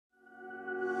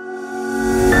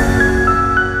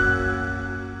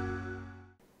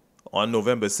On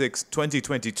November 6,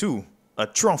 2022, a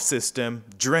trough system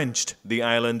drenched the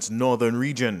island's northern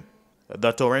region.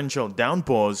 The torrential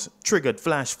downpours triggered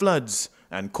flash floods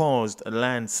and caused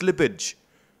land slippage.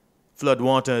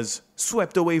 Floodwaters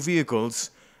swept away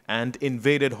vehicles and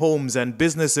invaded homes and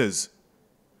businesses.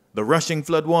 The rushing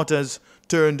floodwaters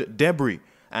turned debris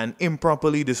and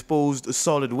improperly disposed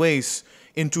solid waste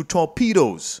into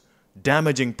torpedoes,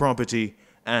 damaging property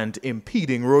and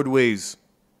impeding roadways.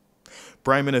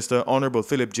 Prime Minister Honorable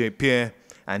Philip J. Pierre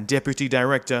and Deputy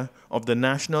Director of the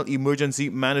National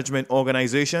Emergency Management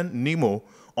Organization, NEMO,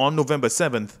 on November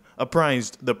 7th,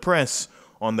 apprised the press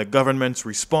on the government's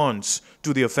response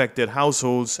to the affected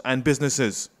households and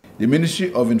businesses. The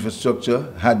Ministry of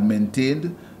Infrastructure had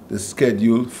maintained the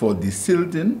schedule for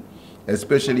desilting,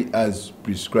 especially as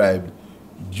prescribed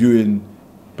during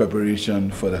preparation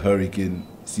for the hurricane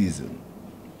season.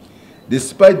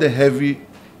 Despite the heavy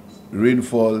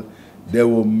rainfall, there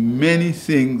were many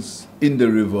things in the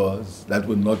rivers that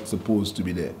were not supposed to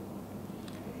be there.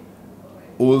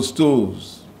 Old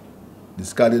stoves,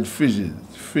 discarded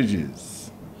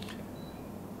fridges,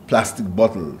 plastic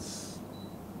bottles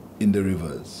in the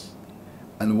rivers.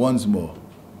 And once more,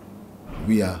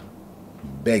 we are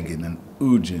begging and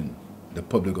urging the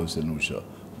public of Saint Lucia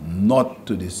not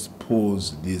to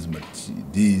dispose these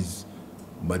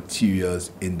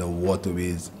materials in the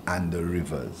waterways and the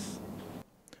rivers.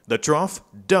 The trough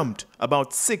dumped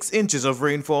about 6 inches of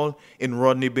rainfall in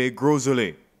Rodney Bay,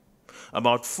 Grosole.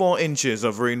 About 4 inches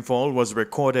of rainfall was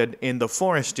recorded in the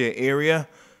Forestier area,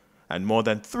 and more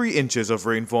than 3 inches of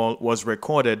rainfall was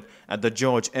recorded at the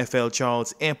George F.L.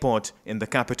 Charles Airport in the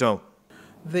capital.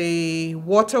 The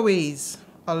waterways,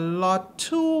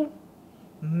 too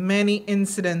many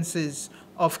incidences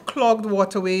of clogged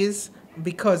waterways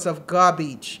because of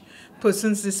garbage.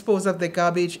 Persons dispose of their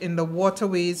garbage in the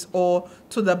waterways or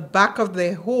to the back of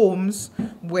their homes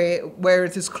where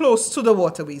it is close to the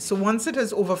waterways. So once it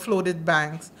has overflowed its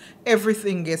banks,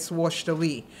 everything gets washed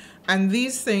away. And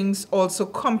these things also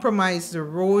compromise the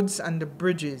roads and the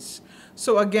bridges.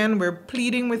 So again, we're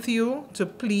pleading with you to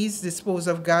please dispose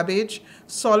of garbage.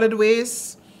 Solid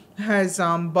waste has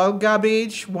bulk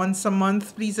garbage once a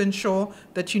month. Please ensure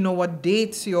that you know what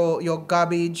dates your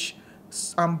garbage,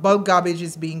 bulk garbage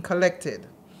is being collected.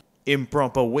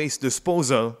 Improper waste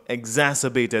disposal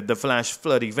exacerbated the flash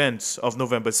flood events of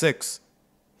November 6.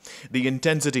 The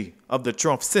intensity of the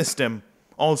trough system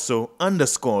also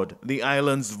underscored the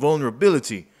island's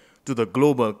vulnerability to the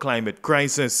global climate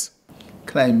crisis.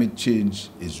 Climate change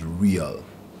is real.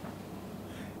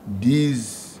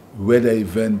 These weather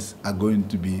events are going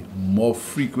to be more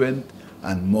frequent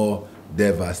and more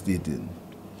devastating.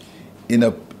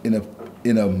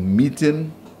 In a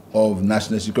meeting of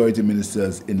national security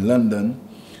ministers in London,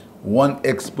 one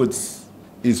expert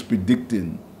is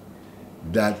predicting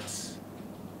that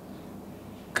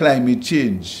climate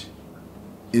change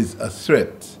is a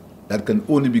threat that can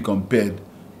only be compared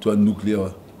to a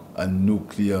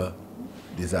nuclear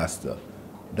disaster.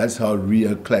 That's how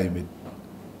real climate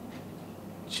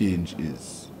change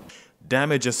is.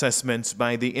 Damage assessments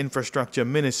by the Infrastructure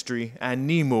Ministry and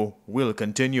NEMO will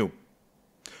continue.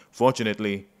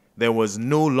 Fortunately, there was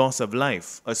no loss of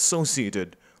life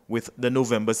associated with the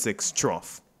November 6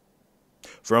 trough.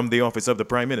 From the Office of the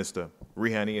Prime Minister,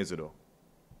 Rihani Isidore.